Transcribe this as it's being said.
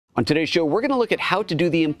On today's show, we're going to look at how to do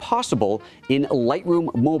the impossible in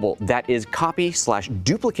Lightroom Mobile. That is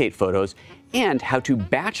copy/duplicate photos, and how to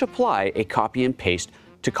batch apply a copy and paste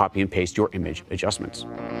to copy and paste your image adjustments.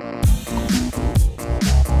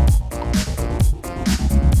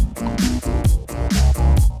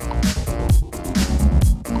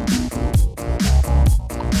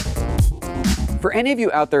 For any of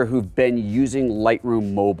you out there who've been using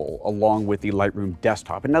Lightroom Mobile along with the Lightroom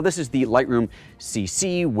desktop, and now this is the Lightroom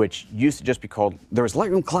CC, which used to just be called, there was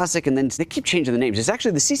Lightroom Classic, and then they keep changing the names. It's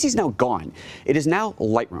actually, the CC is now gone. It is now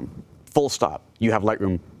Lightroom, full stop. You have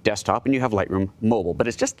Lightroom Desktop and you have Lightroom Mobile, but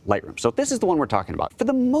it's just Lightroom. So this is the one we're talking about. For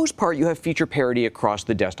the most part, you have feature parity across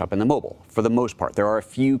the desktop and the mobile. For the most part, there are a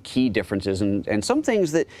few key differences and some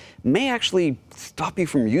things that may actually stop you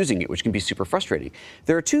from using it, which can be super frustrating.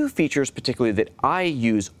 There are two features particularly that I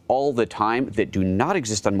use all the time that do not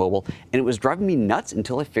exist on mobile, and it was driving me nuts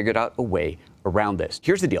until I figured out a way around this.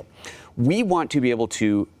 Here's the deal. We want to be able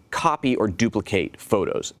to copy or duplicate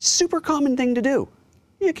photos. Super common thing to do.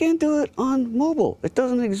 You can't do it on mobile. It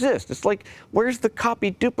doesn't exist. It's like, where's the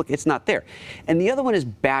copy duplicate? It's not there. And the other one is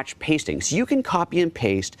batch pasting. So you can copy and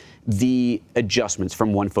paste the adjustments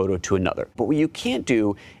from one photo to another. But what you can't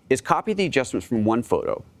do is copy the adjustments from one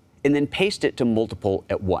photo and then paste it to multiple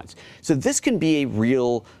at once. So this can be a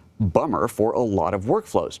real bummer for a lot of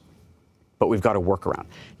workflows. But we've got a workaround.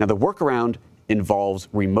 Now the workaround involves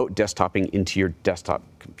remote desktoping into your desktop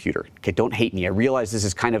computer. Okay, don't hate me. I realize this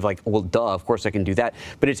is kind of like, well, duh, of course I can do that.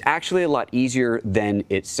 But it's actually a lot easier than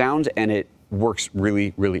it sounds, and it works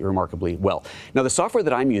really, really remarkably well. Now, the software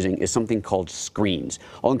that I'm using is something called Screens.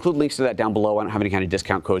 I'll include links to that down below. I don't have any kind of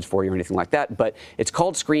discount codes for you or anything like that, but it's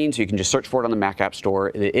called Screens, so you can just search for it on the Mac App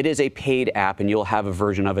Store. It is a paid app, and you'll have a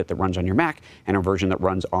version of it that runs on your Mac and a version that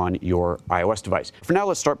runs on your iOS device. For now,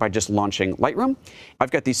 let's start by just launching Lightroom.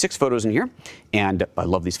 I've got these 6 photos in here, and I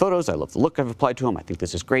love these photos. I love the look I've applied to them. I think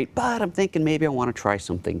this is great, but I'm thinking maybe I want to try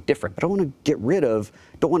something different. But I want to get rid of,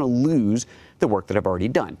 don't want to lose the work that I've already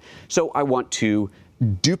done. So I want to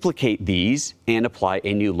duplicate these and apply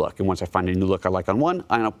a new look. And once I find a new look I like on one,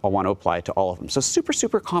 I want to apply it to all of them. So super,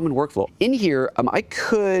 super common workflow. In here, I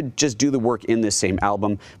could just do the work in this same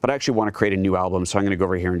album, but I actually want to create a new album. So I'm going to go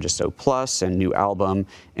over here and just plus and new album,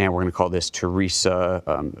 and we're going to call this Teresa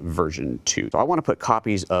version 2. So I want to put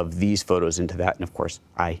copies of these photos into that, and of course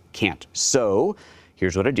I can't. So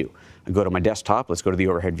here's what I do. I go to my desktop. Let's go to the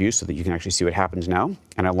overhead view so that you can actually see what happens now.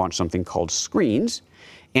 And I launch something called Screens.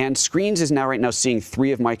 And Screens is now right now seeing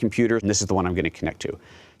 3 of my computers, and this is the one I'm going to connect to.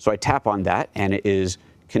 So I tap on that, and it is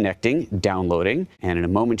connecting, downloading, and in a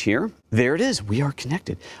moment here, there it is. We are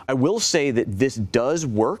connected. I will say that this does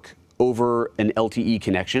work over an LTE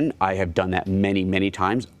connection. I have done that many, many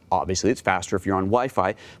times. Obviously, it's faster if you're on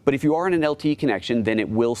Wi-Fi, but if you are on an LTE connection, then it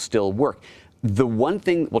will still work. The one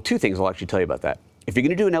thing, well, 2 things I'll actually tell you about that. If you're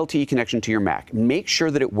going to do an LTE connection to your Mac, make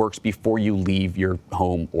sure that it works before you leave your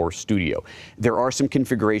home or studio. There are some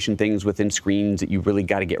configuration things within Screens that you really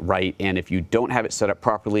got to get right, and if you don't have it set up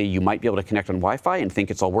properly, you might be able to connect on Wi-Fi and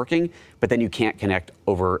think it's all working, but then you can't connect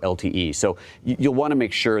over LTE. So you'll want to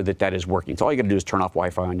make sure that that is working. So all you got to do is turn off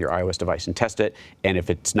Wi-Fi on your iOS device and test it, and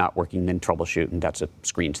if it's not working, then troubleshoot, and that's a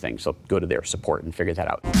Screens thing. So go to their support and figure that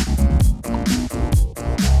out.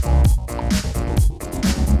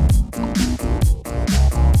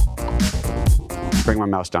 Bring my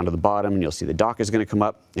mouse down to the bottom, and you'll see the dock is going to come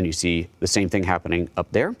up, and you see the same thing happening up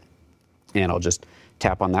there. And I'll just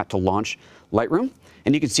tap on that to launch Lightroom.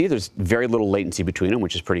 And you can see there's very little latency between them,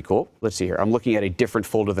 which is pretty cool. Let's see here. I'm looking at a different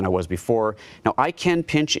folder than I was before. Now, I can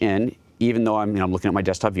pinch in, even though I'm looking at my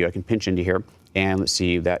desktop view, I can pinch into here. And let's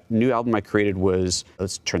see, that new album I created was,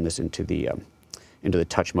 let's turn this into the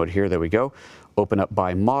touch mode here. There we go. Open up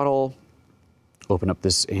by model. Open up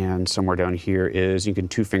this, and somewhere down here is, you can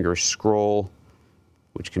 2-finger scroll,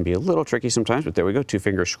 which can be a little tricky sometimes, but there we go,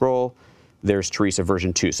 2-finger scroll. There's Teresa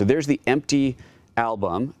version 2. So there's the empty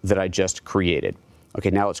album that I just created. Okay,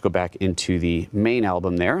 now let's go back into the main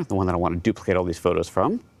album there, the one that I want to duplicate all these photos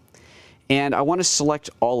from. And I want to select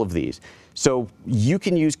all of these. So you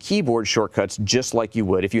can use keyboard shortcuts just like you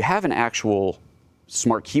would. If you have an actual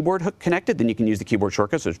smart keyboard hook connected, then you can use the keyboard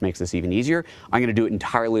shortcuts, which makes this even easier. I'm going to do it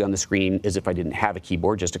entirely on the screen as if I didn't have a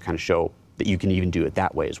keyboard, just to kind of show that you can even do it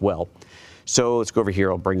that way as well. So let's go over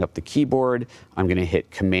here. I'll bring up the keyboard. I'm going to hit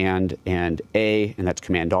Command and A, and that's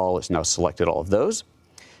Command All. It's now selected all of those.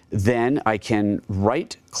 Then I can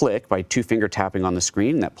right-click by 2-finger tapping on the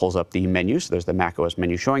screen. That pulls up the menu. So there's the macOS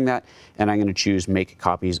menu showing that. And I'm going to choose Make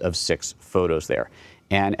Copies of 6 Photos there.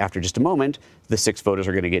 And after just a moment, the 6 photos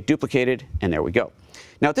are going to get duplicated, and there we go.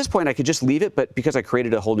 Now at this point I could just leave it, but because I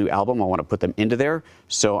created a whole new album, I want to put them into there,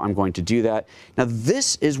 so I'm going to do that. Now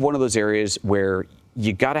this is one of those areas where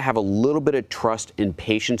you got to have a little bit of trust and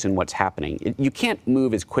patience in what's happening. You can't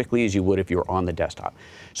move as quickly as you would if you were on the desktop.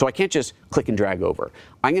 So I can't just click and drag over.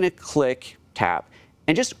 I'm going to click, tap,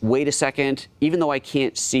 and just wait a second, even though I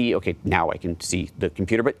can't see, okay, now I can see the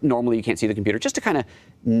computer, but normally you can't see the computer, just to kind of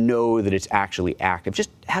know that it's actually active. Just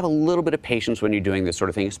have a little bit of patience when you're doing this sort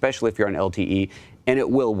of thing, especially if you're on LTE, and it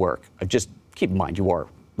will work. Just keep in mind, you are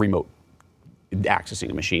remote accessing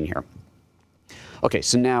a machine here. Okay,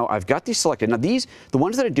 so now I've got these selected. Now these, the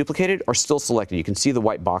ones that are duplicated are still selected. You can see the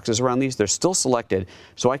white boxes around these. They're still selected,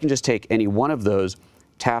 so I can just take any one of those,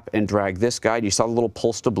 tap and drag this guide. You saw the little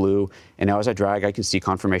pulse to blue, and now as I drag, I can see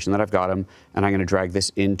confirmation that I've got them, and I'm going to drag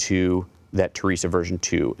this into that Teresa version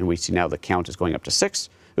 2, and we see now the count is going up to 6.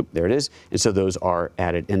 Oop, there it is, and so those are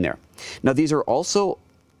added in there. Now these are also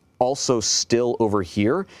still over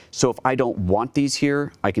here, so if I don't want these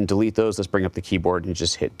here, I can delete those. Let's bring up the keyboard and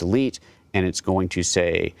just hit delete, and it's going to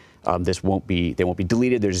say they won't be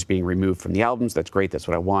deleted, they're just being removed from the albums. That's great, that's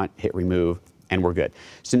what I want. Hit remove, and we're good.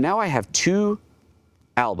 So now I have 2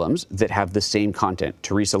 albums that have the same content,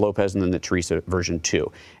 Teresa Lopez and then the Teresa version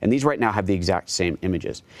 2. And these right now have the exact same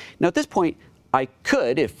images. Now at this point, I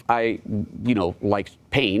could, if I, like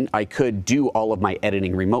pain, I could do all of my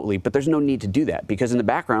editing remotely, but there's no need to do that because in the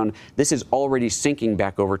background, this is already syncing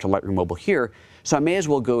back over to Lightroom Mobile here. So I may as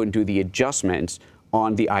well go and do the adjustments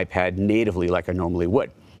on the iPad natively like I normally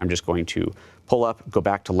would. I'm just going to pull up, go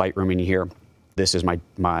back to Lightroom in here. This is my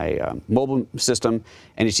mobile system,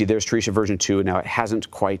 and you see there's Teresa version 2, and now it hasn't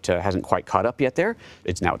quite caught up yet there.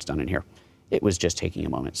 It's done in here. It was just taking a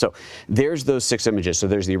moment. So there's those 6 images. So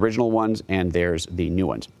there's the original ones, and there's the new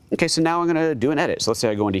ones. Okay, so now I'm going to do an edit. So let's say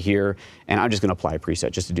I go into here, and I'm just going to apply a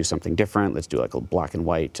preset just to do something different. Let's do like a black and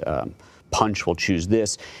white punch. We'll choose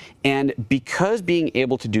this. And because being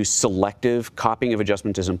able to do selective copying of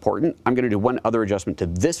adjustments is important, I'm going to do one other adjustment to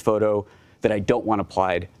this photo that I don't want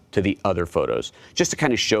applied to the other photos, just to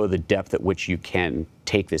kind of show the depth at which you can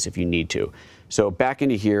take this if you need to. So back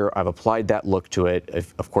into here, I've applied that look to it.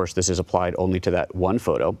 Of course, this is applied only to that one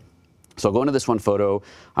photo. So I'll go into this one photo.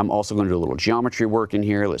 I'm also going to do a little geometry work in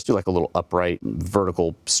here. Let's do like a little upright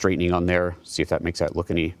vertical straightening on there. See if that makes that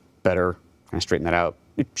look any better. Kind of straighten that out.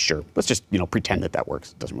 Sure, let's just pretend that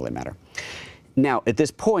works. It doesn't really matter. Now at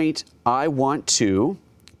this point, I want to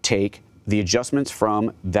take the adjustments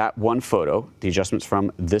from that one photo, the adjustments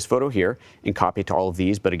from this photo here, and copy it to all of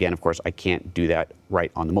these. But again, of course, I can't do that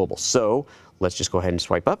right on the mobile. So let's just go ahead and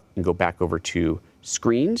swipe up and go back over to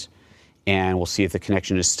screens, and we'll see if the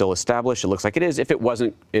connection is still established. It looks like it is. If it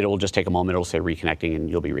wasn't, it'll just take a moment. It'll say reconnecting, and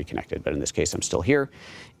you'll be reconnected. But in this case, I'm still here.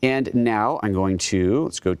 And now I'm going to,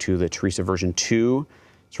 let's go to the Teresa version 2.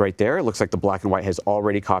 It's right there. It looks like the black and white has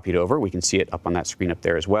already copied over. We can see it up on that screen up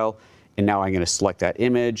there as well. And now I'm going to select that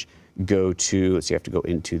image, go to, let's see, I have to go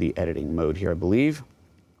into the editing mode here, I believe.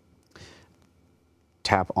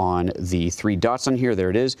 Tap on the 3 dots on here, there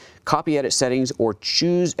it is. Copy edit settings or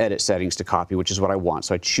choose edit settings to copy, which is what I want.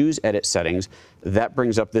 So I choose edit settings. That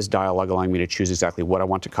brings up this dialog allowing me to choose exactly what I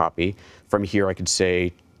want to copy. From here I could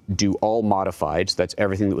say do all modified, so that's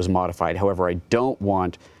everything that was modified. However, I don't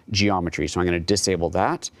want geometry, so I'm going to disable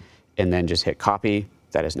that and then just hit copy.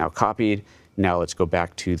 That is now copied. Now let's go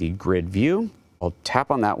back to the grid view. I'll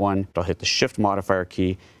tap on that one. I'll hit the shift modifier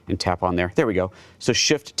key and tap on there. There we go. So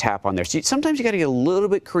shift tap on there. See, sometimes you got to get a little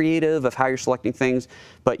bit creative of how you're selecting things,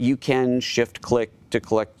 but you can shift click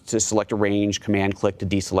to select a range, command click to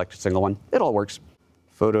deselect a single one. It all works.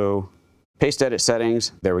 Photo, paste edit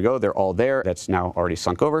settings. There we go. They're all there. That's now already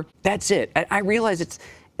sunk over. That's it. I realize it's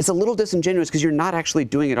a little disingenuous because you're not actually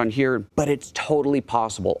doing it on here, but it's totally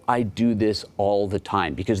possible. I do this all the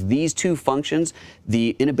time because these 2 functions,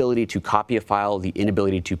 the inability to copy a file, the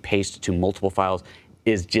inability to paste to multiple files,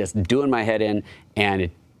 is just doing my head in, and it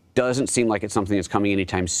doesn't seem like it's something that's coming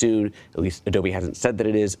anytime soon. At least Adobe hasn't said that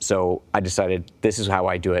it is, so I decided this is how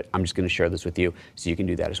I do it. I'm just going to share this with you so you can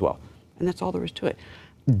do that as well. And that's all there is to it.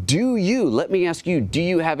 Let me ask you, do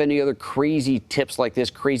you have any other crazy tips like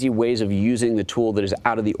this, crazy ways of using the tool that is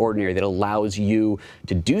out of the ordinary, that allows you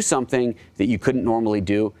to do something that you couldn't normally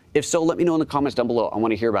do? If so, let me know in the comments down below. I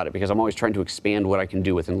want to hear about it because I'm always trying to expand what I can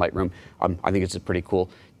do within Lightroom. I think it's a pretty cool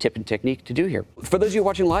tip and technique to do here. For those of you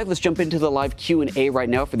watching live, let's jump into the live Q&A right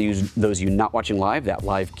now. For those of you not watching live, that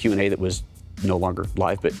live Q&A that was no longer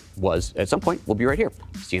live but was at some point, we'll be right here.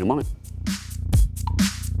 See you in a moment.